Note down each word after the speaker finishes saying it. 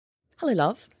Hello,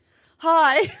 love.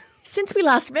 Hi. Since we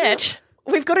last met,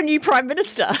 we've got a new Prime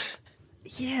Minister.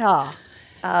 Yeah,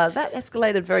 that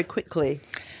escalated very quickly.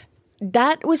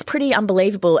 That was pretty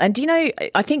unbelievable. And do you know,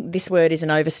 I think this word is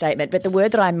an overstatement, but the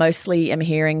word that I mostly am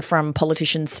hearing from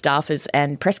politicians, staffers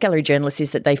and press gallery journalists is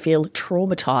that they feel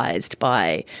traumatised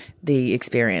by the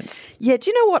experience. Yeah, do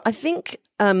you know what? I think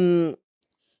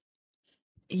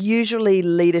usually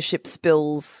leadership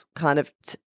spills kind of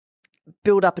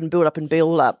build up and build up and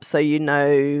build up, so you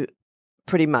know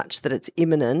pretty much that it's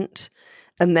imminent,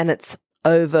 and then it's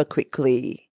over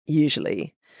quickly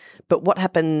usually. But what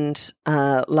happened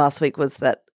last week was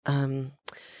that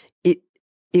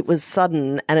it was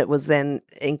sudden, and it was then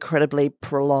incredibly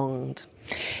prolonged.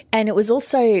 And it was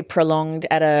also prolonged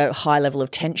at a high level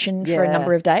of tension for a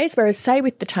number of days, whereas, say,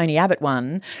 with the Tony Abbott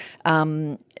one,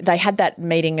 they had that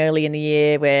meeting early in the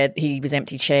year where he was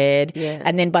empty-chaired,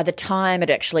 and then by the time it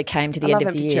actually came to the end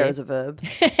of the year— empty chair as a verb.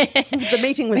 The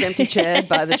meeting was empty-chaired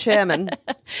by the chairman.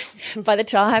 By the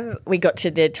time we got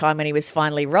to the time when he was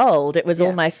finally rolled, it was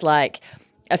almost like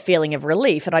a feeling of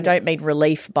relief. And I don't mean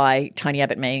relief by Tony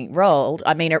Abbott being rolled.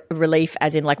 I mean a relief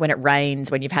as in like when it rains,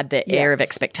 when you've had the air of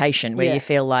expectation where you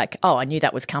feel like, oh, I knew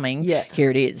that was coming. Yeah. Here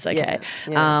it is. Okay.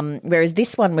 Whereas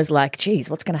this one was like, geez,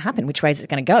 what's going to happen? Which way is it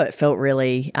going to go? It felt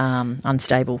really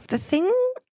unstable. The thing,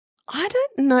 I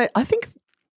don't know. I think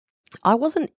I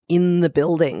wasn't in the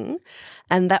building,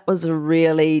 and that was a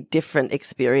really different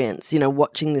experience. You know,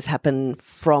 watching this happen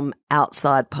from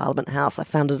outside Parliament House, I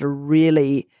found it a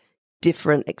really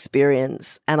different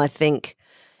experience, and I think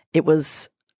it was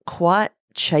quite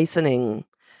chastening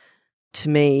to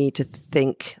me to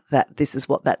think that this is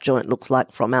what that joint looks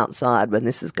like from outside when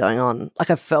this is going on. Like,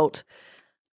 I felt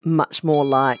much more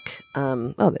like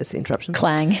there's the interruption.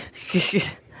 Clang.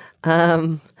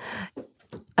 I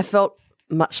felt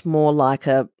much more like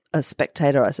a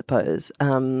spectator, I suppose,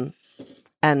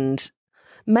 and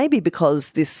maybe because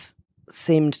this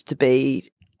seemed to be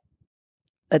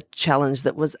a challenge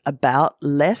that was about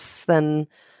less than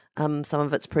some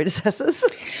of its predecessors.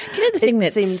 Do you know the thing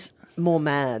that seemed more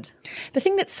mad? The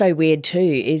thing that's so weird too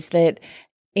is that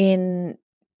in,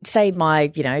 say, my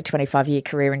 25-year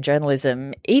career in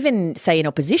journalism, even say in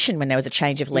opposition when there was a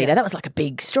change of leader, that was like a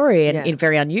big story and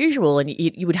very unusual, and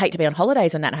you would hate to be on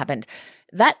holidays when that happened.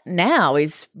 That now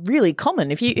is really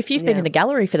common. If you've been in the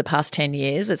gallery for the past 10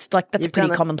 years, it's like that's a pretty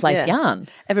commonplace yarn.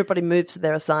 Everybody moves to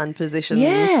their assigned positions.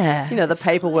 Yeah. You know, the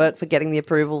paperwork for getting the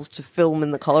approvals to film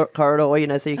in the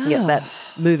corridor, so you can get that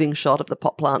moving shot of the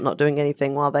pot plant not doing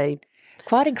anything while they—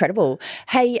 Quite incredible.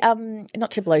 Hey,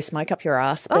 not to blow smoke up your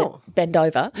ass, but bend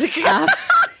over.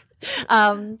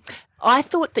 I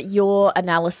thought that your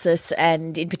analysis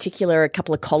and in particular a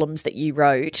couple of columns that you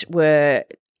wrote were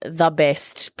the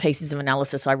best pieces of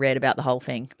analysis I read about the whole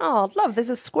thing. Oh, love. There's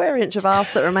a square inch of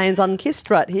arse that remains unkissed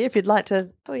right here if you'd like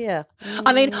to. Oh, yeah.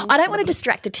 I mean, I don't want to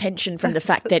distract attention from the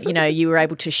fact that, you were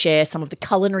able to share some of the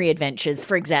culinary adventures,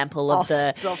 for example, of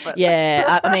stop it.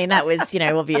 Yeah, I mean, that was,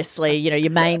 obviously,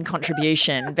 your main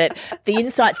contribution. But the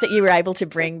insights that you were able to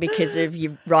bring because of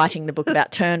you writing the book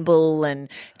about Turnbull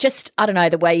and just, I don't know,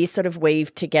 the way you sort of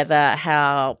weaved together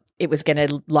how it was going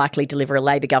to likely deliver a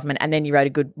Labor government. And then you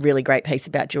wrote a really great piece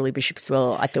about Julie Bishop as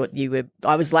well.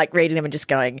 I was like reading them and just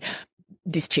going,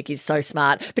 this chick is so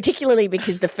smart, particularly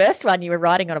because the first one you were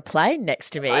riding on a plane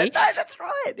next to me. I know, that's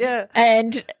right, yeah.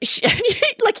 And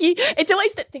it's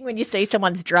always that thing when you see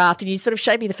someone's draft and you sort of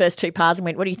showed me the first two parts and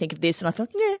went, what do you think of this? And I thought,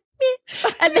 yeah.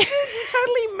 And then you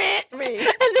totally met me.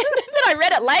 And then I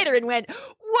read it later and went,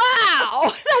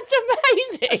 wow, that's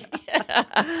amazing.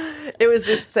 It was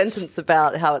this sentence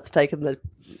about how it's taken the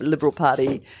Liberal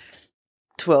Party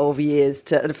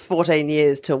 14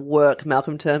 years to work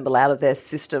Malcolm Turnbull out of their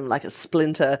system like a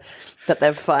splinter, but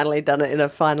they've finally done it in a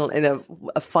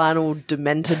final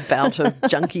demented bout of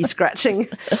junkie scratching.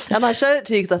 And I showed it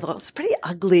to you because I thought it's pretty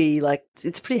ugly, like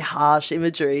it's pretty harsh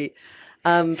imagery.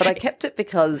 But I kept it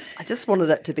because I just wanted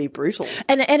it to be brutal.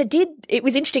 And it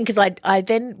was interesting because I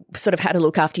then sort of had a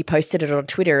look after you posted it on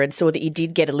Twitter and saw that you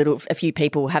did get a few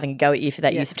people having a go at you for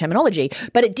that use of terminology.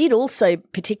 But it did also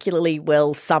particularly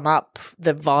well sum up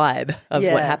the vibe of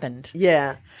what happened.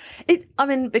 Yeah.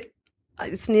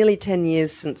 It's nearly 10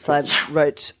 years since I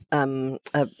wrote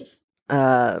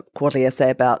a quarterly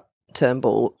essay about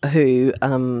Turnbull, who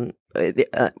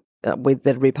we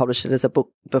then republished it as a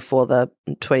book before the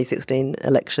 2016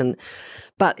 election.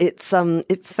 But it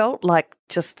felt like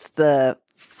just the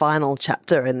final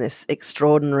chapter in this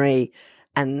extraordinary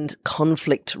and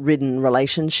conflict-ridden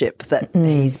relationship that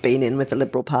he's been in with the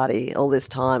Liberal Party all this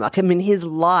time. His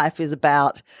life is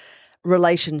about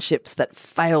relationships that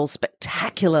fail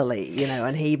spectacularly,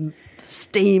 and he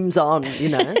steams on,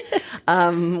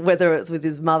 whether it's with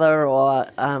his mother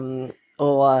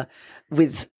or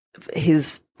with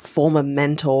his former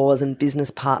mentors and business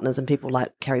partners and people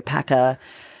like Kerry Packer,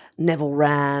 Neville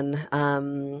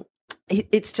Wran.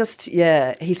 It's just,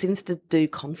 he seems to do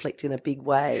conflict in a big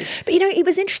way. But, it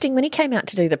was interesting when he came out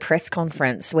to do the press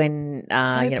conference when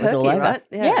it was all over. Right?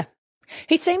 Yeah.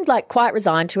 He seemed like quite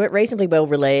resigned to it, reasonably well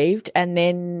relieved, and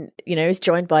then, is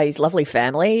joined by his lovely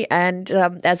family and,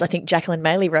 as I think Jacqueline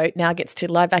Maley wrote, now gets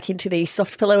to lie back into the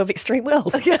soft pillow of extreme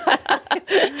wealth.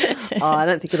 I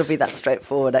don't think it'll be that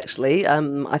straightforward, actually.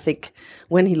 I think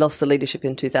when he lost the leadership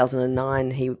in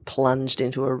 2009, he plunged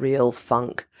into a real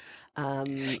funk. But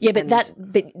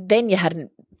then you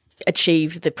hadn't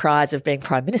achieved the prize of being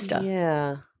Prime Minister.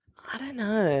 Yeah. I don't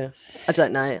know.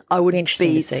 I would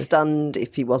be stunned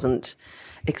if he wasn't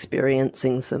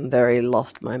experiencing some very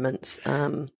lost moments.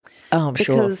 I'm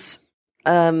sure. Because,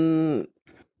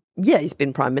 he's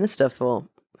been Prime Minister for,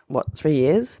 3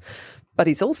 years? But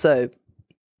he's also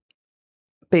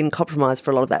been compromised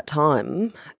for a lot of that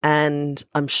time. And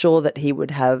I'm sure that he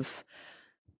would have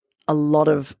a lot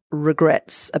of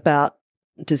regrets about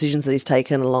decisions that he's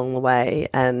taken along the way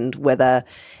and whether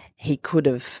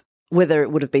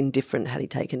it would have been different had he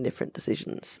taken different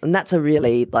decisions. And that's a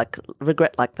really,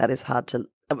 regret like that is hard to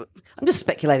 – I'm just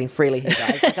speculating freely here,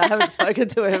 guys. I haven't spoken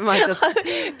to him.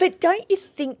 But don't you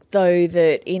think, though,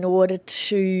 that in order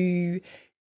to –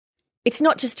 it's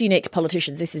not just unique to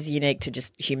politicians. This is unique to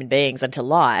just human beings and to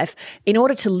life. In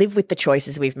order to live with the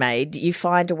choices we've made, you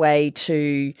find a way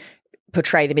to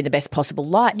portray them in the best possible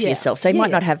light to yourself. So he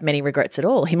might not have many regrets at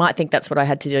all. He might think that's what I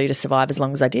had to do to survive as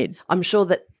long as I did. I'm sure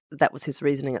that was his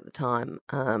reasoning at the time.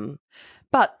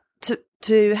 But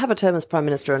to have a term as Prime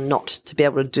Minister and not to be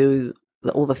able to do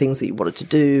all the things that you wanted to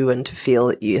do and to feel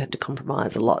that you had to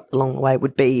compromise a lot along the way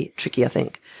would be tricky, I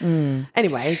think.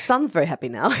 Anyway, his son's very happy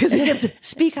now because he gets to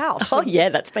speak out. Oh, yeah,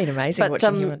 that's been amazing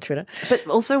watching him on Twitter. But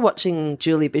also watching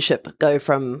Julie Bishop go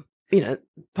from,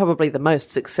 probably the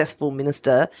most successful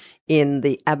minister in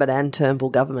the Abbott and Turnbull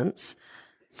governments,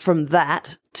 from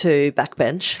that to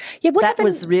backbench. Yeah, that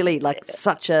was really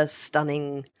such a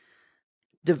stunning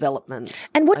development.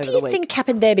 And what do you think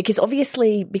happened there? Because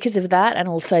obviously, because of that, and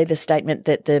also the statement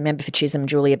that the member for Chisholm,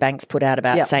 Julia Banks, put out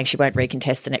about saying she won't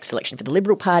recontest the next election for the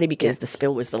Liberal Party because the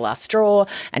spill was the last straw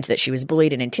and that she was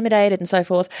bullied and intimidated and so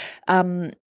forth.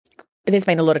 There's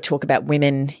been a lot of talk about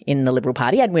women in the Liberal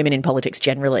Party and women in politics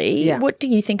generally. Yeah. What do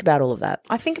you think about all of that?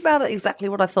 I think about it exactly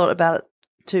what I thought about it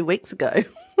 2 weeks ago,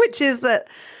 which is that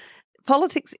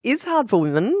politics is hard for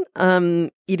women.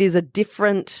 It is a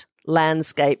different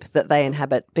landscape that they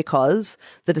inhabit because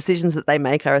the decisions that they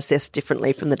make are assessed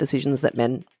differently from the decisions that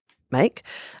men make.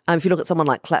 If you look at someone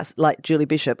like Julie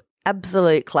Bishop,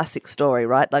 absolute classic story,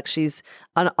 right?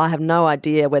 I have no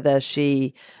idea whether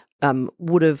she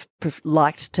would have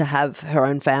liked to have her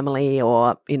own family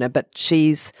but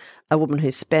she's a woman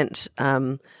who spent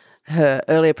her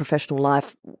earlier professional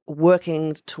life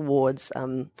working towards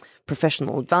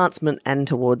professional advancement and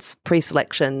towards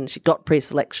pre-selection. She got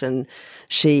pre-selection.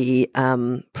 She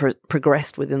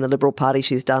progressed within the Liberal Party.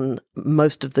 She's done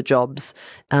most of the jobs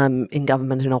in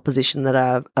government and opposition that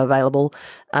are available.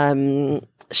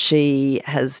 She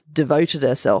has devoted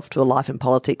herself to a life in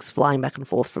politics, flying back and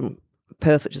forth from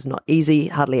Perth, which is not easy.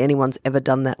 Hardly anyone's ever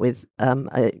done that with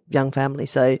a young family.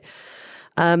 So,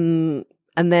 and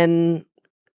then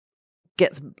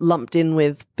gets lumped in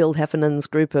with Bill Heffernan's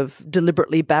group of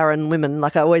deliberately barren women. I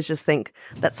always just think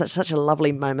that's such a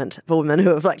lovely moment for women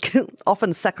who have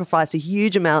often sacrificed a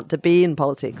huge amount to be in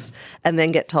politics and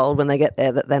then get told when they get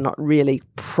there that they're not really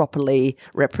properly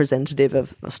representative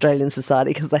of Australian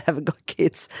society because they haven't got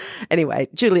kids. Anyway,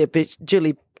 Julia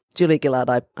Gillard,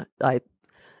 I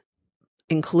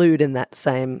include in that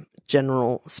same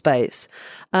general space.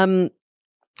 But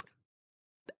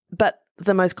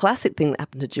the most classic thing that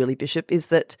happened to Julie Bishop is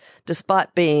that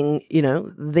despite being,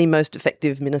 the most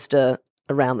effective minister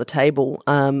around the table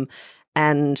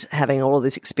and having all of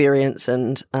this experience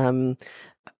and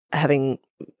having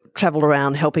travelled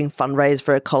around helping fundraise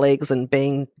for her colleagues and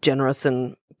being generous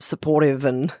and supportive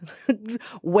and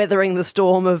weathering the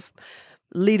storm of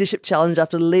leadership challenge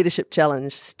after leadership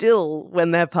challenge, still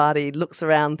when their party looks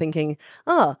around thinking,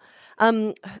 who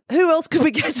else could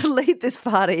we get to lead this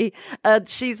party?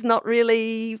 She's not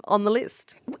really on the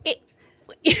list.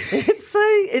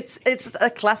 It's a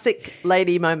classic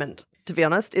lady moment, to be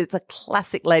honest. It's a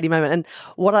classic lady moment. And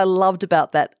what I loved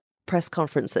about that press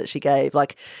conference that she gave.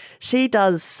 Like, she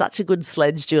does such a good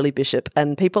sledge, Julie Bishop,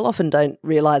 and people often don't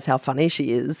realise how funny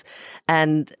she is.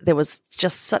 And there was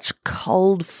just such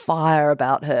cold fire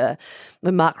about her.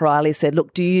 When Mark Riley said,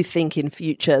 look, do you think in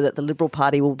future that the Liberal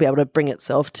Party will be able to bring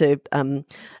itself to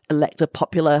elect a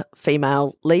popular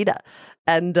female leader?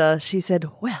 And she said,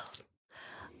 well,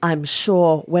 I'm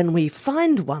sure when we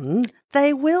find one,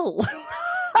 they will.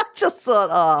 I just thought,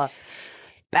 oh,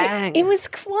 bang. It was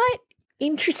quite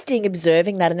interesting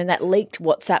observing that, and then that leaked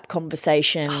WhatsApp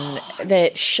conversation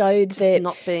that showed that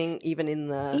not being even in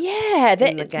the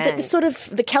the gang. That sort of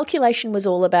the calculation was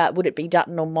all about would it be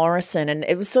Dutton or Morrison, and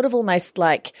it was sort of almost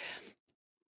like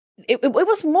it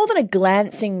was more than a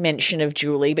glancing mention of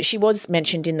Julie, but she was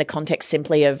mentioned in the context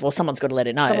simply of, well, someone's got to let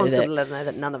her know. Someone's got to let her know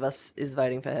that none of us is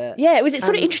voting for her. Yeah, it was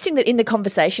sort of interesting that in the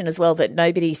conversation as well that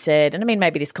nobody said, and I mean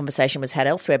maybe this conversation was had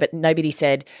elsewhere, but nobody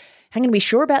said, hang on, are we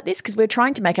sure about this? Because we're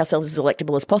trying to make ourselves as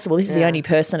electable as possible. This is the only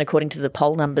person, according to the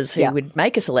poll numbers, who would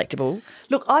make us electable.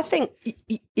 Look, I think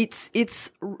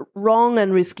it's wrong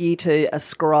and risky to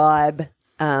ascribe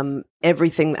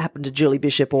everything that happened to Julie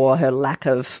Bishop or her lack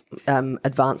of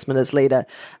advancement as leader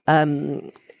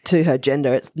to her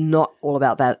gender. It's not all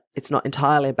about that. It's not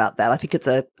entirely about that. I think it's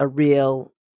a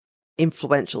real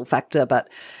influential factor, but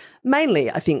mainly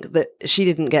I think that she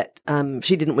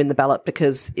didn't win the ballot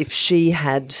because if she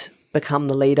had become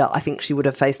the leader, I think she would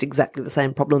have faced exactly the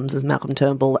same problems as Malcolm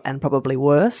Turnbull and probably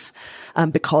worse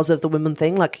because of the women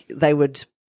thing. Like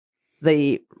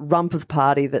the rump of the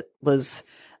party that was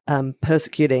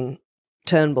persecuting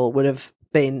Turnbull would have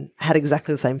had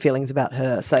exactly the same feelings about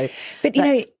her. So, but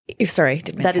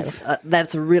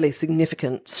that's a really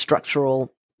significant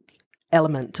structural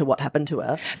element to what happened to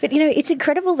her. But, it's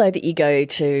incredible, though, that you go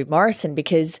to Morrison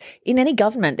because in any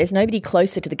government, there's nobody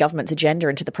closer to the government's agenda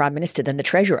and to the Prime Minister than the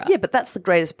Treasurer. Yeah, but that's the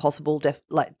greatest possible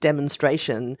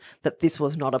demonstration that this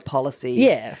was not a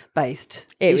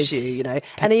policy-based issue,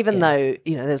 And even though,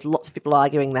 there's lots of people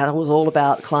arguing that it was all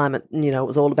about climate, it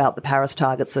was all about the Paris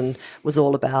targets and was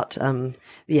all about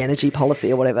the energy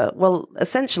policy or whatever. Well,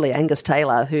 essentially, Angus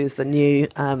Taylor, who's the new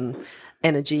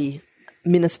energy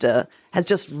minister, has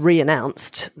just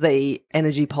re-announced the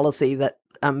energy policy that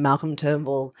Malcolm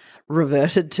Turnbull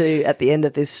reverted to at the end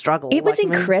of this struggle. It was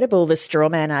incredible, the straw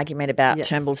man argument about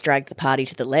Turnbull's dragged the party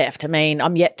to the left. I mean,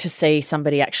 I'm yet to see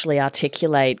somebody actually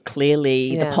articulate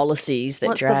clearly the policies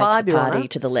that dragged the party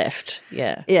to the left.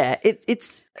 Yeah. Yeah,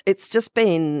 it's just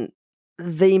been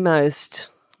the most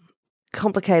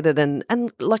complicated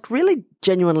and like really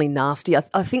genuinely nasty.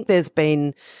 I think there's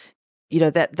been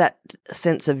that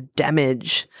sense of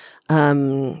damage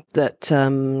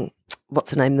that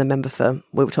what's her name, the member for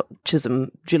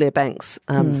Chisholm, Julia Banks,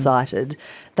 cited,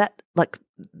 that like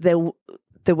there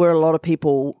were a lot of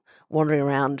people wandering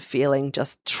around feeling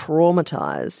just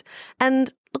traumatised.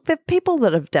 And look, there are people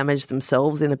that have damaged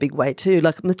themselves in a big way too,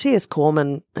 like Matthias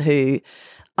Cormann, who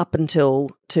up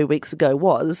until 2 weeks ago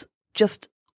was just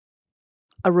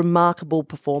a remarkable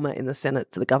performer in the Senate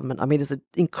for the government. I mean, it's an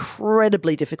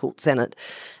incredibly difficult Senate,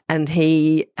 and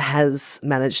he has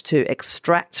managed to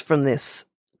extract from this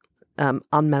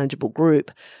unmanageable group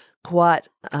quite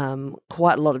a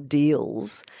lot of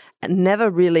deals. And never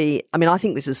really, I mean, I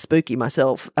think this is spooky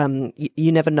myself.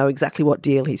 You never know exactly what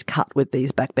deal he's cut with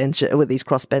these with these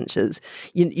crossbenchers.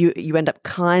 You end up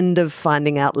kind of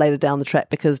finding out later down the track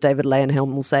because David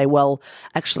Leyonhjelm will say, well,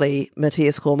 actually,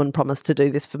 Matthias Cormann promised to do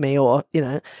this for me, or,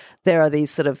 there are these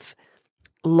sort of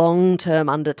long-term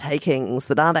undertakings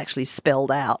that aren't actually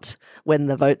spelled out when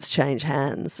the votes change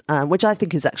hands, which I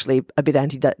think is actually a bit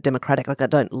anti-democratic. Like, I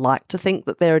don't like to think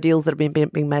that there are deals that have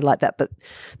being made like that, but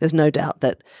there's no doubt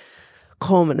that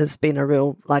Cormann has been a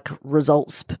real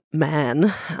results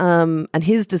man, and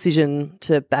his decision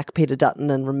to back Peter Dutton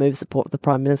and remove support of the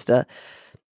Prime Minister,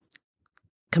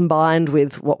 combined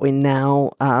with what we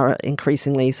now are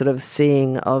increasingly sort of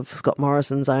seeing of Scott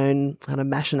Morrison's own kind of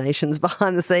machinations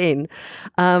behind the scene,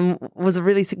 was a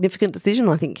really significant decision.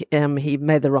 I think he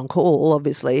made the wrong call,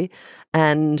 obviously,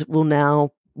 and will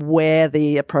now wear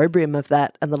the opprobrium of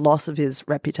that and the loss of his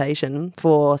reputation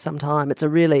for some time. It's a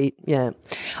really, I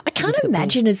can't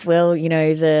imagine as well,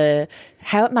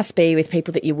 how it must be with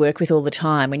people that you work with all the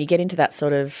time when you get into that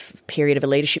sort of period of a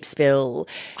leadership spill,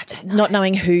 not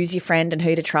knowing who's your friend and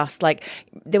who to trust. Like,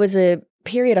 there was a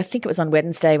period, I think it was on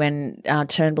Wednesday, when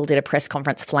Turnbull did a press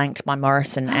conference flanked by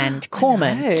Morrison and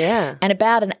Cormann. And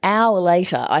about an hour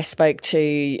later, I spoke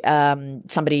to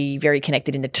somebody very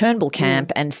connected in the Turnbull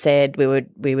camp and said we were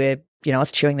I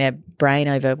was chewing their brain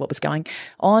over what was going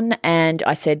on, and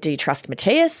I said, do you trust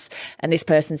Matthias? And this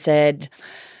person said,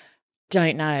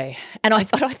 don't know. And I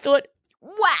thought,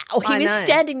 Wow, he I was know.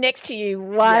 standing next to you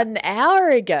 1 hour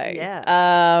ago. Yeah.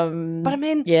 But I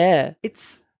mean, yeah.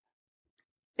 it's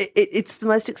the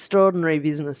most extraordinary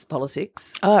business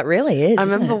politics. Oh, it really is. I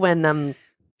isn't remember it? when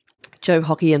Joe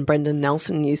Hockey and Brendan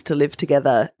Nelson used to live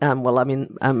together.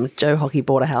 Joe Hockey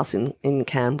bought a house in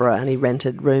Canberra and he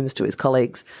rented rooms to his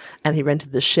colleagues and he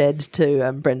rented the shed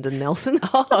to Brendan Nelson.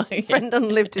 Oh, yeah. Brendan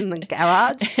lived in the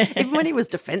garage. Even when he was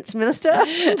Defence Minister,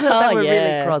 they were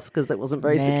really cross because it wasn't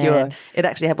very secure. It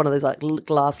actually had one of those like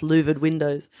glass louvered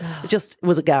windows. It just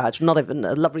was a garage, not even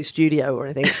a lovely studio or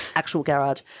anything. It's actual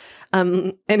garage.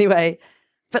 Anyway,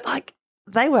 but like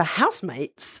they were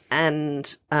housemates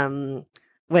and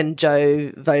when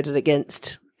Joe voted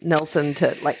against Nelson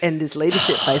to like end his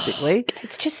leadership, basically.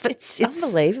 It's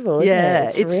unbelievable, isn't yeah,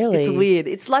 it? It's weird.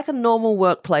 It's like a normal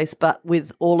workplace, but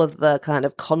with all of the kind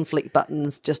of conflict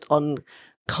buttons just on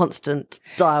constant,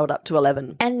 dialed up to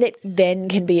 11. And that then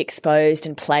can be exposed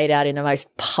and played out in the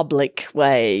most public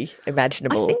way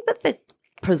imaginable. I think that the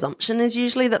presumption is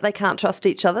usually that they can't trust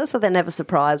each other, so they're never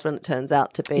surprised when it turns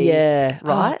out to be right. Oh,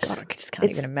 God, I just can't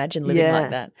even imagine living like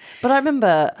that. But I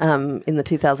remember in the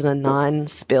 2009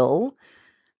 spill,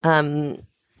 when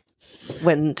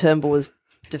Turnbull was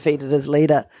defeated as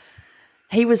leader,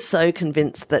 he was so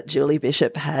convinced that Julie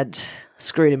Bishop had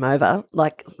screwed him over,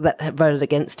 like that had voted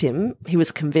against him. He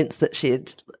was convinced that she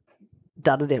had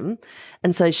dudded him.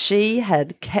 And so she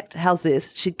had kept,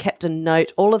 she'd kept a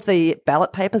note. All of the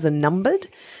ballot papers are numbered.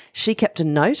 She kept a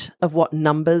note of what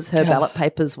numbers her ballot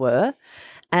papers were.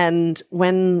 And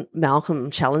when Malcolm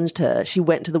challenged her, she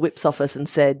went to the whip's office and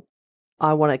said,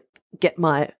 I want to get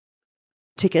my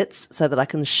tickets so that I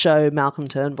can show Malcolm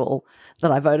Turnbull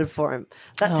that I voted for him.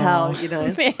 That's how, you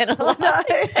know. Man, I love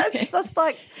it's just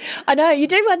like. I know, you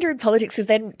do wonder in politics because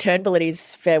then Turnbull at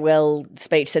his farewell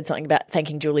speech said something about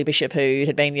thanking Julie Bishop, who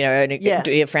had been,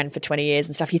 a friend for 20 years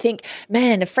and stuff. You think,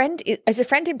 man, is a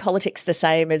friend in politics the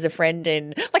same as a friend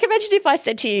in, like, imagine if I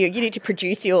said to you, you need to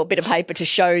produce your bit of paper to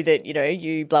show that,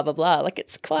 you blah, blah, blah. Like,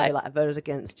 it's quite. I'd be like, I voted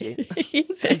against you. I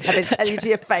tell you to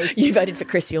your face. You voted for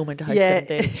Chris Ullman to host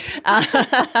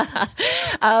 7:30.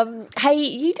 Hey,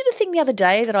 you did a thing the other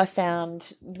day that I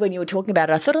found when you were talking about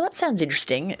it. I thought, that sounds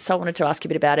interesting. So I wanted to ask you a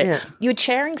bit about it. Yeah. You were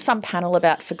chairing some panel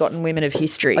about forgotten women of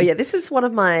history. Oh, yeah. This is one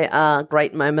of my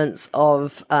great moments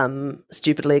of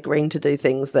stupidly agreeing to do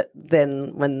things that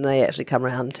then, when they actually come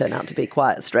around, turn out to be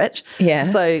quite a stretch. Yeah.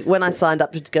 So when I signed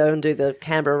up to go and do the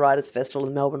Canberra Writers Festival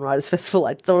and the Melbourne Writers Festival,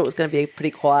 I thought it was going to be a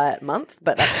pretty quiet month.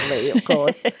 But actually, of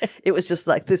course, it was just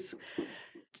like this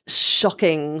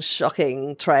shocking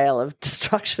trail of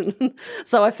destruction.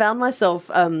 So I found myself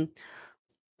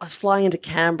flying into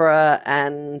Canberra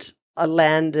and I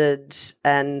landed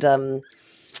and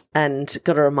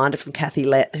got a reminder from Kathy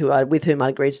Lett, with whom I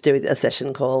agreed to do a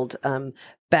session called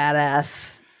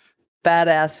Badass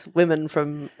Women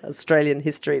from Australian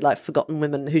History, like forgotten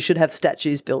women who should have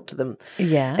statues built to them.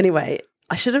 Yeah. Anyway,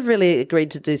 I should have really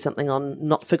agreed to do something on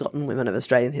not forgotten women of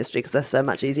Australian history because they're so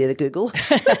much easier to Google.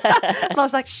 And I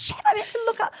was like, shit, I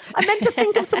meant to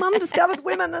think of some undiscovered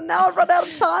women and now I've run out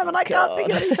of time and I can't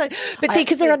think of any. So but see,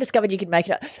 because they're undiscovered, you could make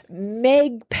it up.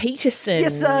 Meg Peterson.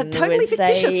 Yes, totally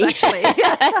fictitious, actually.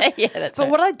 Yeah, that's But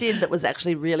right. what I did that was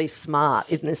actually really smart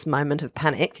in this moment of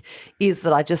panic is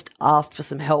that I just asked for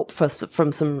some help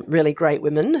from some really great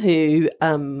women who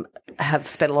have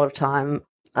spent a lot of time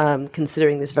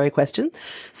considering this very question.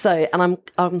 So, and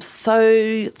I'm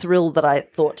so thrilled that I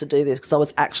thought to do this because I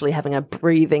was actually having a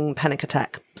breathing panic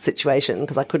attack situation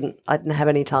because I didn't have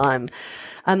any time.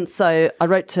 So I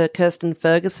wrote to Kirsten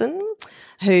Ferguson,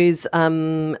 who's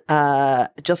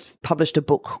just published a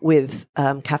book with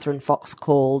Catherine Fox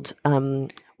called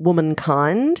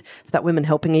Womankind. It's about women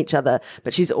helping each other,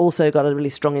 but she's also got a really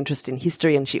strong interest in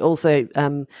history, and she also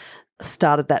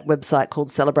started that website called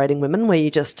Celebrating Women, where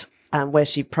you just where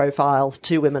she profiles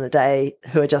 2 women a day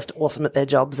who are just awesome at their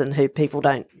jobs and who people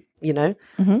don't,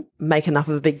 make enough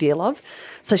of a big deal of.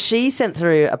 So she sent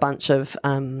through a bunch of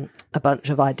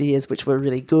ideas which were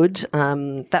really good.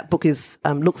 That book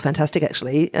looks fantastic,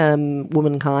 actually,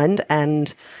 Womankind,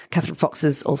 and Catherine Fox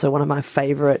is also one of my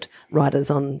favourite writers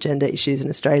on gender issues in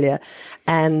Australia.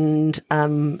 And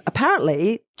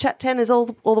apparently Chat 10 is all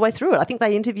the way through it. I think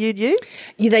they interviewed you.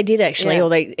 Yeah, they did actually, Yeah. or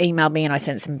they emailed me and I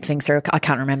sent something through. I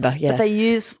can't remember. Yeah. But they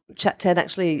use Chat 10,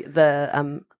 actually,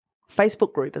 the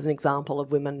Facebook group as an example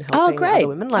of women helping other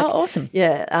women. Like, awesome.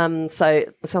 Yeah. So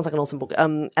it sounds like an awesome book.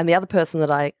 And the other person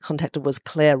that I contacted was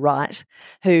Claire Wright,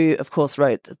 who, of course,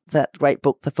 wrote that great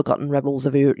book, The Forgotten Rebels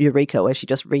of Eureka, where she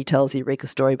just retells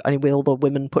Eureka's story, only with all the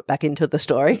women put back into the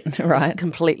story. Right. It's a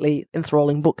completely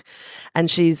enthralling book. And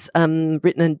she's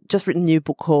written a new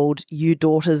book called You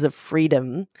Daughters of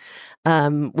Freedom,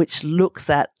 which looks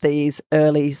at these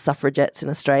early suffragettes in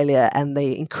Australia and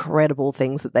the incredible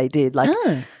things that they did. Like,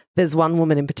 there's one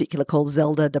woman in particular called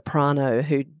Zelda Deprano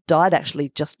who died actually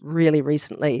just really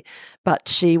recently, but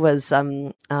she was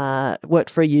worked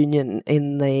for a union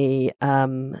in the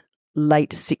late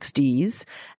 60s,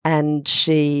 and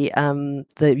she the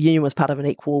union was part of an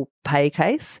equal pay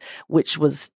case which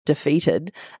was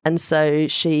defeated, and so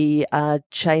she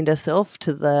chained herself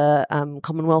to the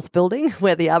Commonwealth building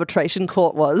where the arbitration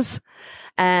court was,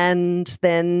 and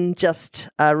then just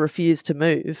refused to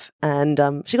move, and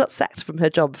she got sacked from her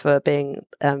job for being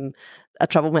a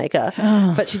troublemaker.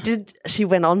 But she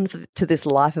went on to this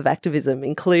life of activism,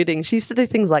 including she used to do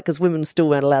things like, because women still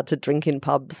weren't allowed to drink in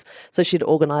pubs, so she'd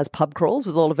organise pub crawls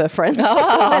with all of her friends.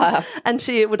 And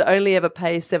she would only ever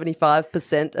pay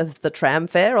 75% of the tram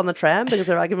fare on the tram, because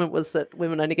her argument was that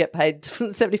women only get paid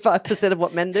 75% of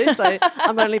what men do, so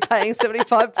I'm only paying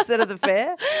 75% of the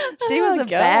fare. She was a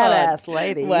badass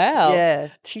lady. Wow. Yeah.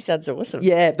 She sounds awesome.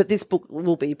 Yeah, but this book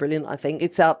will be brilliant, I think.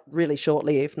 It's out really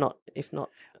shortly, if not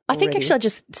I think actually I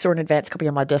just saw an advance copy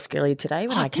on my desk earlier today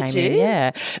when I came in.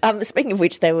 Yeah. Speaking of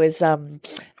which, there was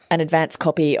an advance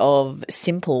copy of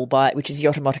Simple which is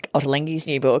Yotam Ottolenghi's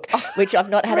new book, which I've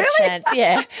not had a chance.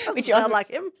 Yeah, which sound like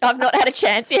him. I've not had a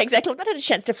chance. Yeah, exactly. I've not had a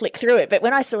chance to flick through it. But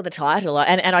when I saw the title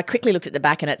and I quickly looked at the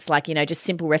back, and it's like, just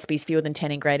simple recipes, fewer than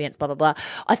 10 ingredients, blah blah blah.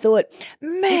 I thought,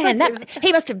 man,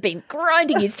 he must have been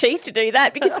grinding his teeth to do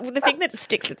that, because the thing that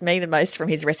sticks with me the most from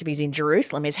his recipes in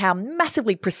Jerusalem is how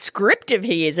massively prescriptive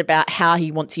he is about how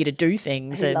he wants you to do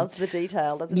things. He loves the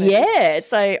detail, doesn't he? Yeah.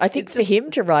 So I think for him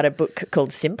to write a book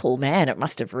called Simple, man, it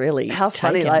must have really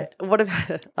funny. Like, what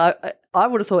if I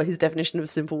would have thought his definition of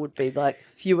simple would be like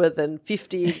fewer than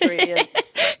 50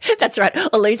 ingredients. That's right.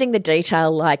 Or losing the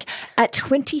detail, like at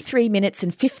 23 minutes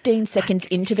and 15 seconds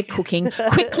into the cooking,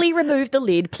 quickly remove the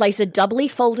lid, place a doubly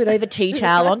folded over tea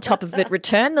towel on top of it,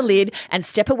 return the lid, and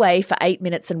step away for 8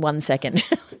 minutes and 1 second.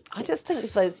 I just think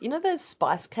those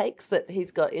spice cakes that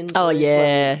he's got in Jerusalem,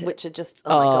 yeah, which are just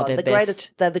my God, they're the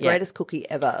greatest. They're the greatest cookie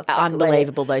ever.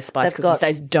 Unbelievable, those spice cookies,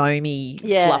 those domey,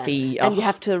 fluffy. And you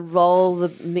have to roll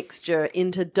the mixture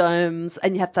into domes,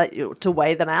 and you have to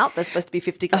weigh them out. They're supposed to be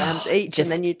 50 grams each, and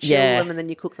then you chill them, and then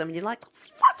you cook them, and you're like,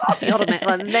 fuck off, you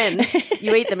and then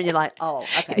you eat them, and you're like, oh,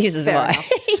 okay, this is why.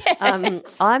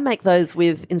 Yes. I make those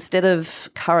with, instead of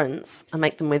currants, I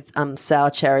make them with sour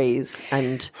cherries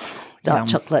and dark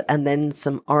chocolate, and then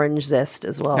some orange zest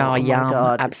as well. Oh, yum. My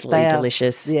God. Absolutely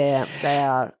delicious. Yeah, they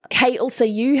are. Hey, also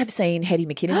you have seen Hetty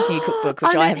McKinnon's new cookbook,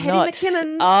 which I have not.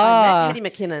 McKinnon. I met Hetty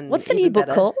McKinnon. What's the new book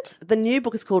called? The new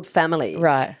book is called Family.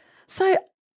 Right.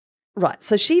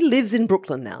 So she lives in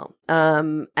Brooklyn now,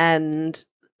 and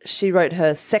she wrote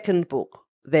her second book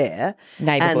there.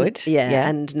 Neighbourhood.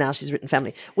 And now she's written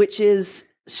Family, which is,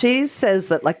 she says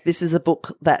that like this is a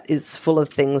book that is full of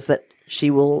things that she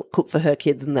will cook for her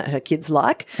kids and that her kids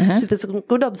like. So there's some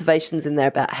good observations in there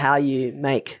about how you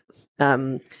make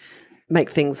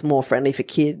things more friendly for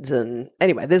kids. And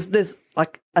anyway, there's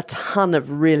like a ton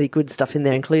of really good stuff in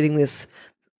there, including this.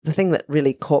 The thing that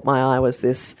really caught my eye was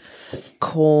this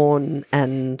corn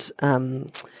and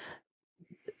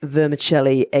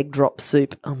vermicelli egg drop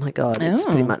soup. Oh my God, it's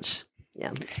pretty much,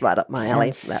 it's right up my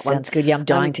alley. That one sounds good. Yeah, I'm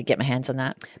dying to get my hands on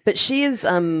that. But she is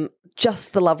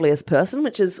just the loveliest person,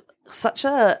 which is such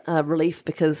a relief,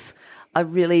 because I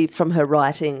really, from her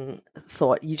writing,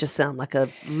 thought you just sound like a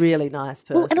really nice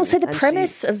person. Well, and also the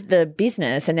premise of the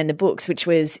business and then the books, which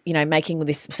was, making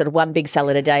this sort of one big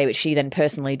salad a day, which she then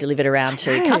personally delivered around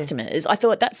to customers. I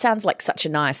thought that sounds like such a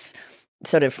nice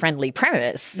sort of friendly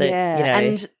premise. That,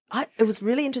 and it was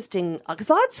really interesting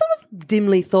because I'd sort of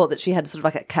dimly thought that she had sort of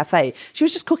like a cafe. She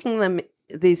was just cooking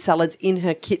these salads in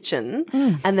her kitchen,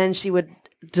 and then she would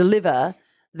deliver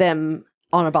them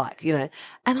on a bike, And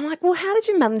I'm like, well, how did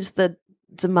you manage the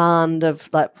demand of,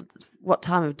 like, what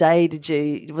time of day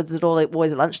was it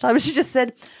always at lunchtime? And she just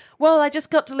said, well, they just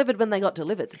got delivered when they got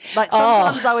delivered. Like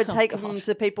sometimes I would take them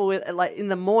to people like in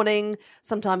the morning.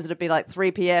 Sometimes it'd be like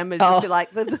 3 p.m. It'd just be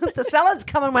like, the salad's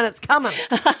coming when it's coming.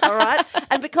 All right.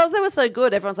 And because they were so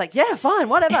good, everyone's like, yeah, fine,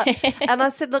 whatever. And I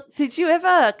said, look, did you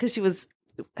ever, because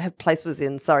her place was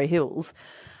in Surrey Hills.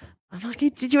 I'm like,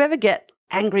 did you ever get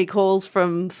angry calls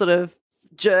from sort of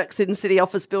jerks in city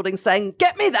office buildings saying,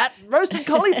 "Get me that roasted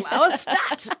cauliflower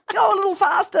stat. Go a little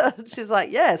faster." She's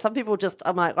like, "Yeah, some people just,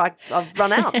 I'm like, I've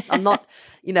run out. I'm not,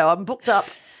 I'm booked up."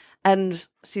 And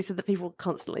she said that people were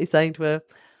constantly saying to her,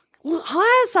 "Well,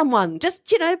 hire someone.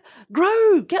 Just,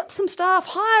 grow, get some staff,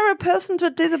 hire a person to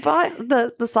do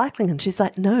the cycling." And she's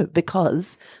like, "No,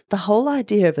 because the whole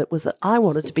idea of it was that I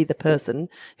wanted to be the person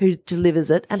who delivers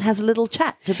it and has a little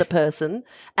chat to the person.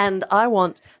 And I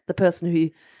want the person who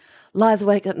lies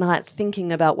awake at night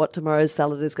thinking about what tomorrow's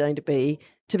salad is going to be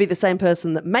the same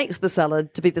person that makes the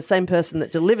salad, to be the same person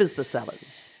that delivers the salad."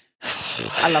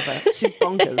 I love her. She's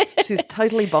bonkers. She's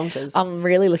totally bonkers. I'm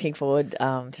really looking forward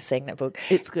to seeing that book.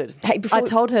 It's good. Hey, I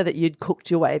told her that you'd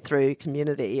cooked your way through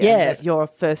Community. And Yeah. that your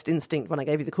first instinct when I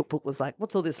gave you the cookbook was like,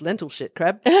 "What's all this lentil shit,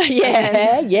 Crab?"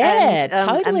 Yeah, And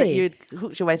that totally. you'd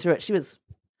cooked your way through it. She was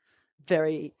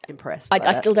very impressed.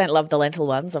 I still don't love the lentil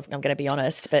ones. I'm going to be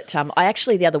honest, but I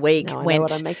actually the other week Now I know went.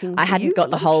 what I'm making I for hadn't you got for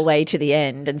the lunch. whole way to the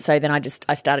end, and so then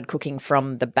I started cooking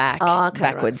from the back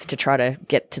backwards to try to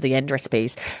get to the end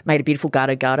recipes. Made a beautiful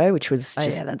gado, which was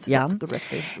just that's yum. a good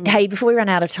recipe. Hey, before we run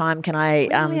out of time, can I We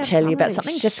only have tell you about time.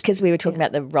 something? Just because we were talking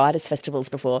about the writers' festivals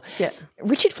before. Yeah.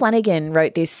 Richard Flanagan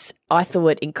wrote this, I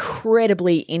thought,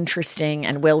 incredibly interesting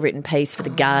and well-written piece for The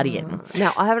Guardian.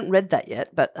 Now, I haven't read that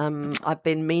yet, but I've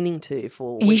been meaning to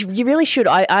for weeks. You really should.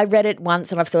 I read it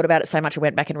once and I've thought about it so much I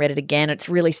went back and read it again. It's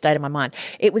really stayed in my mind.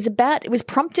 It was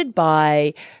prompted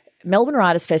by Melbourne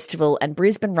Writers' Festival and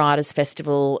Brisbane Writers'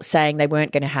 Festival saying they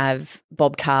weren't going to have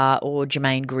Bob Carr or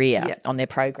Jermaine Greer on their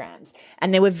programs.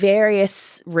 And there were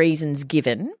various reasons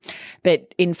given.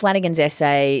 But in Flanagan's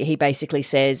essay, he basically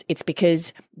says it's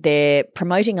because they're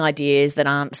promoting ideas that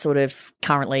aren't sort of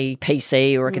currently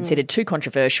PC or are considered too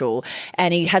controversial.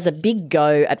 And he has a big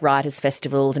go at writers'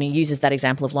 festivals, and he uses that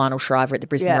example of Lionel Shriver at the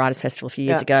Brisbane Writers' Festival a few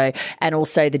years ago, and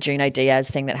also the Juno Diaz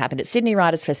thing that happened at Sydney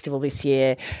Writers' Festival this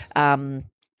year.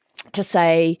 To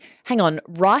say, hang on,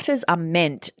 writers are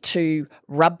meant to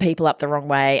rub people up the wrong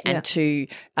way and to,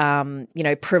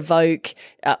 provoke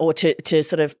or to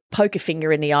sort of poke a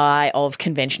finger in the eye of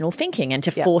conventional thinking and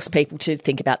to force people to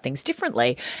think about things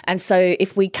differently. And so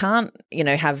if we can't,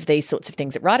 have these sorts of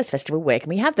things at Writers' Festival, where can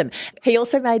we have them? He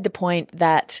also made the point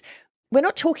that we're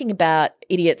not talking about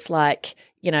idiots like,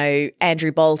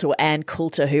 Andrew Bolt or Ann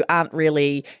Coulter, who aren't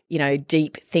really,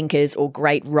 deep thinkers or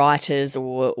great writers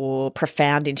or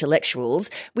profound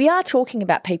intellectuals. We are talking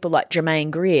about people like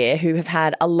Jermaine Greer, who have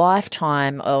had a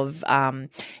lifetime of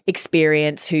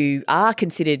experience, who are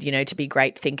considered, to be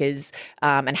great thinkers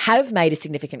and have made a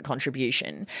significant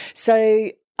contribution.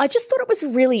 So I just thought it was a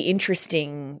really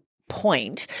interesting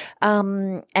point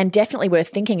and definitely worth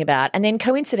thinking about. And then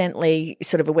coincidentally,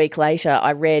 sort of a week later,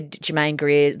 I read Jermaine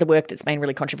Greer, the work that's been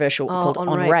really controversial called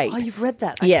On Rape. Oh, you've read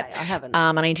that? Okay, Yeah. I haven't.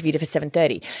 And I interviewed her for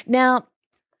 7:30. Now,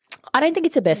 I don't think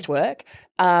it's her best work,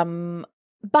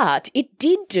 but it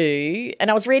did do,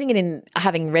 and I was reading it in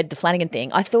having read the Flanagan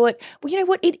thing, I thought, well, you know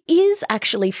what, it is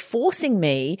actually forcing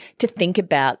me to think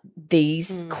about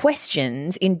these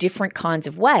questions in different kinds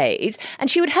of ways. And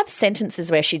she would have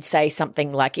sentences where she'd say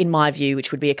something like, in my view, which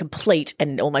would be a complete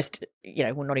and almost,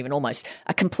 well, not even almost,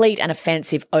 a complete and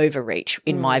offensive overreach,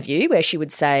 in my view, where she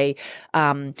would say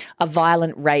a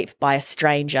violent rape by a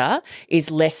stranger is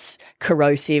less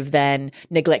corrosive than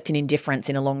neglect and indifference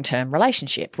in a long-term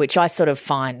relationship, which I sort of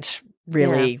find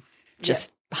really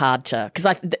just hard to,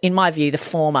 because in my view, the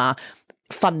former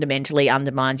fundamentally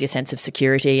undermines your sense of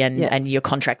security and your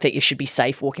contract that you should be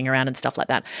safe walking around and stuff like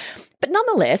that. But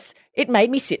nonetheless, it made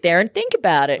me sit there and think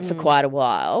about it for quite a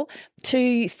while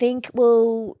to think,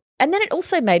 well, and then it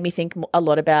also made me think a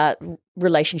lot about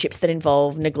relationships that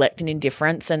involve neglect and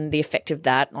indifference and the effect of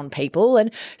that on people.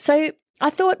 And so I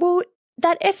thought, well,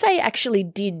 that essay actually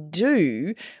did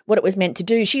do what it was meant to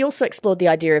do. She also explored the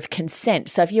idea of consent.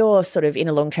 So if you're sort of in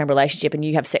a long-term relationship and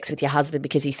you have sex with your husband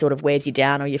because he sort of wears you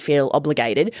down or you feel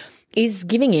obligated, is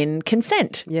giving in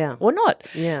consent or not?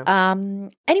 Yeah.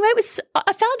 Anyway,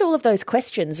 I found all of those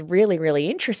questions really, really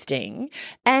interesting,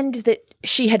 and that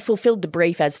she had fulfilled the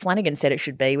brief as Flanagan said it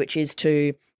should be, which is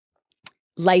to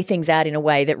lay things out in a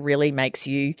way that really makes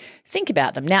you think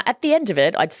about them. Now, at the end of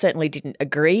it, I certainly didn't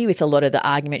agree with a lot of the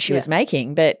argument she was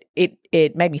making, but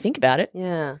it made me think about it.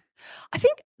 Yeah. I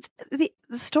think the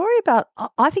story about,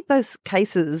 I think those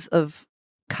cases of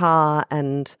Carr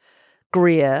and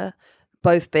Greer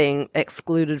both being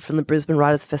excluded from the Brisbane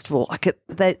Writers' Festival,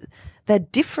 they're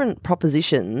different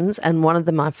propositions, and one of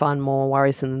them I find more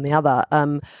worrisome than the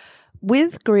other.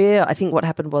 With Greer, I think what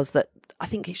happened was that I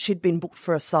think she'd been booked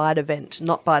for a side event,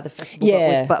 not by the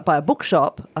festival, but by a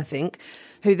bookshop, I think,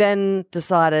 who then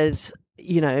decided,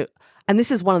 And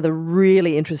this is one of the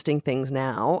really interesting things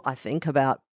now, I think,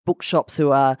 about bookshops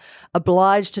who are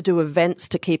obliged to do events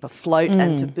to keep afloat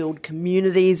and to build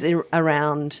communities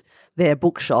around their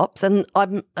bookshops. And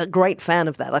I'm a great fan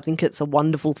of that. I think it's a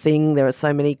wonderful thing. There are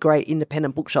so many great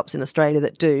independent bookshops in Australia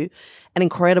that do an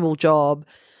incredible job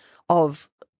of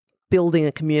building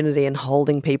a community and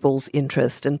holding people's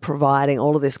interest and providing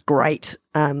all of this great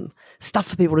stuff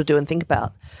for people to do and think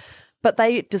about. But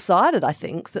they decided, I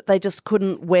think, that they just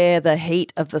couldn't wear the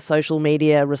heat of the social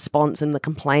media response and the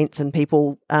complaints and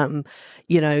people,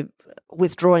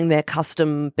 withdrawing their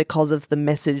custom because of the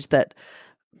message that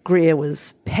Greer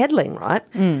was peddling, right?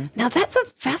 Now, that's a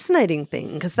fascinating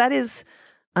thing because that is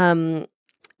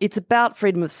it's about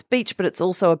freedom of speech, but it's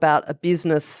also about a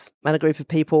business and a group of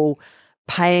people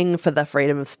paying for the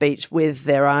freedom of speech with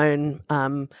their own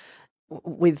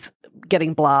with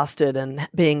getting blasted and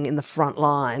being in the front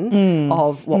line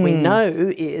of what we know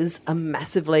is a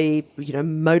massively,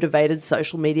 motivated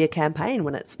social media campaign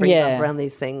when it springs up around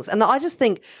these things. And I just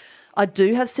think I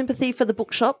do have sympathy for the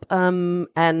bookshop,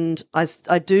 and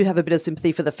I do have a bit of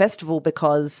sympathy for the festival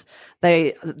because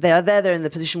they're in the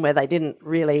position where they didn't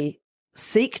really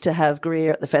seek to have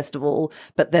Greer at the festival,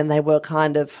 but then they were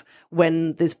kind of,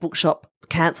 when this bookshop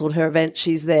cancelled her event,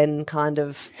 she's then kind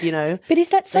of, But is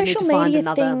that social media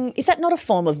thing, is that not a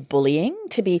form of bullying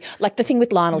to be, like the thing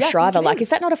with Lionel Shriver, is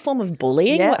that not a form of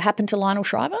bullying, what happened to Lionel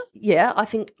Shriver? Yeah, I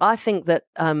think that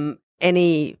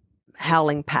any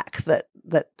howling pack that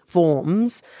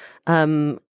forms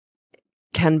can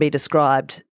be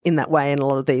described in that way in a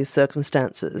lot of these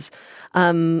circumstances.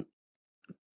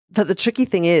 But the tricky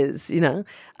thing is, you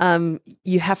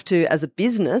have to, as a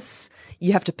business,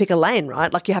 you have to pick a lane,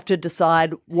 right? Like you have to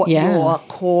decide what your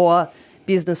core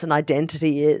business and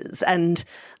identity is. And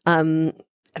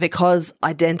because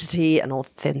identity and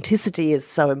authenticity is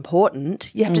so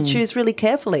important, you have to choose really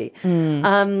carefully.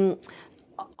 On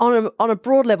a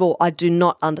broad level, I do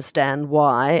not understand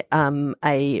why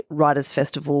a writers'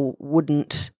 festival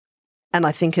wouldn't, and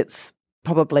I think it's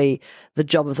probably the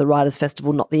job of the Writers'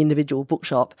 Festival, not the individual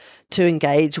bookshop, to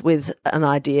engage with an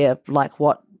idea like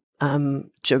what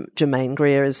Germaine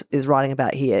Greer is writing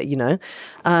about here,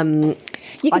 I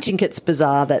think it's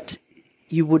bizarre that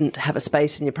you wouldn't have a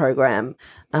space in your program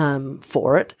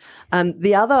for it.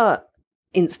 The other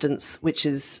instance, which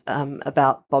is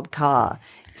about Bob Carr,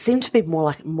 seemed to be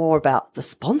more about the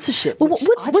sponsorship. Well,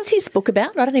 what's his book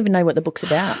about? I don't even know what the book's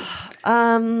about.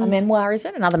 A memoir, is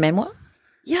it? Another memoir?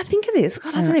 Yeah, I think it is.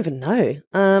 God, I don't even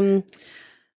know.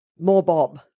 More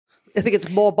Bob. I think it's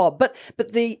more Bob. But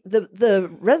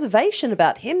the reservation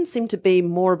about him seemed to be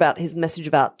more about his message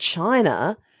about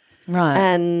China. Right.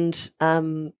 And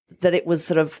that it was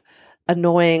sort of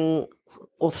annoying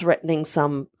or threatening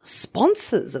some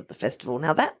sponsors of the festival.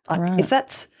 Now, if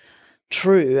that's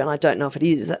true, and I don't know if it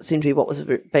is, that seemed to be what was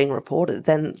being reported,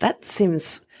 then that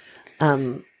seems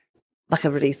like a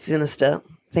really sinister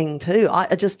thing too.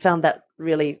 I just found that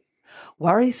really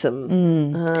worrisome. Go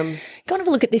and have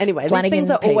a look at this. Anyway, Flanagan these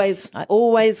things piece. are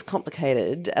always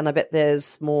complicated, and I bet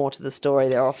there's more to the story.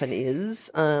 There often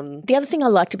is. The other thing I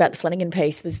liked about the Flanagan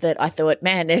piece was that I thought,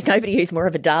 man, there's nobody who's more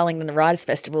of a darling than the Writers'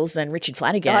 Festivals than Richard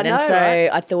Flanagan. I know, and so right?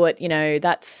 I thought,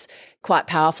 that's quite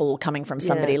powerful coming from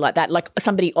somebody like that, like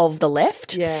somebody of the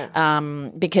left. Yeah.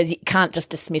 Because you can't just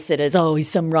dismiss it as, he's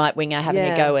some right winger having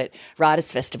a go at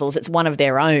Writers' Festivals. It's one of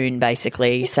their own,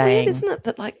 basically, it's saying, weird, isn't it?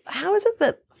 That how is it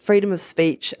that freedom of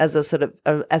speech as a sort of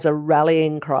as a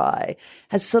rallying cry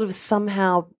has sort of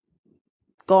somehow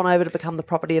gone over to become the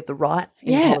property of the right?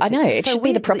 Yeah, I know. It should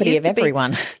be the property of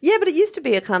everyone. Yeah, but it used to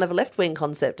be a kind of a left-wing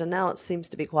concept, and now it seems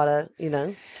to be quite a,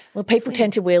 Well, people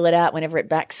tend to wheel it out whenever it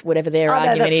backs whatever their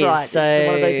argument is. Right. So, it's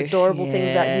one of those adorable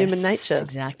things about human nature.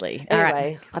 Exactly. Anyway, all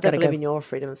right. I don't believe in your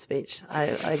freedom of speech. I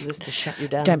exist to shut you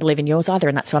down. Don't believe in yours either,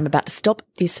 and that's why I'm about to stop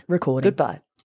this recording. Goodbye.